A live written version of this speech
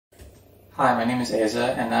Hi, my name is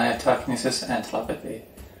Asa, and I have telekinesis and telepathy.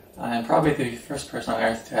 I'm probably the first person on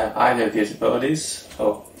Earth to have either of these abilities,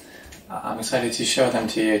 so I'm excited to show them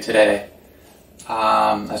to you today.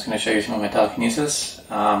 I was going to show you some of my telekinesis,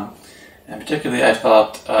 and particularly I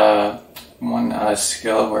developed one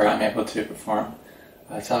skill where I'm able to perform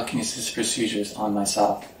telekinesis procedures on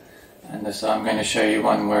myself. And so I'm going to show you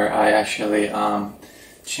one where I actually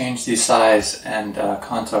change the size and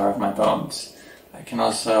contour of my bones. I can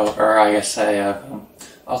also, or I guess I have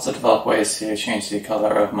also developed ways to change the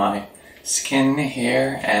color of my skin,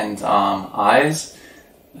 hair, and eyes.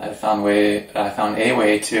 I found a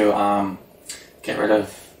way to get rid of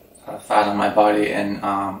fat on my body in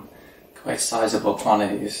quite sizable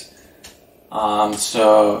quantities.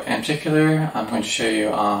 So in particular, I'm going to show you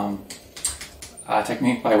a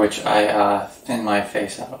technique by which I thin my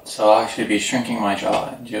face out. So I'll actually be shrinking my jaw,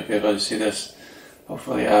 and you'll be able to see this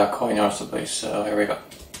hopefully quite noticeably. So here we go.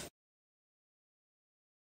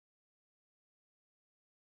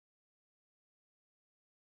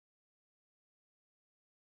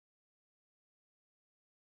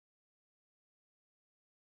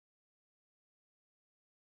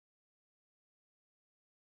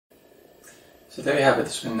 So there you have it.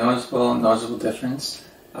 There's been noticeable difference.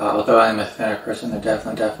 Although I'm a thinner person, there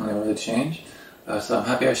definitely was a change. So I'm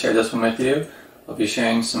happy I shared this one with you. I'll be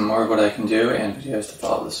sharing some more of what I can do in videos to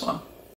follow this one.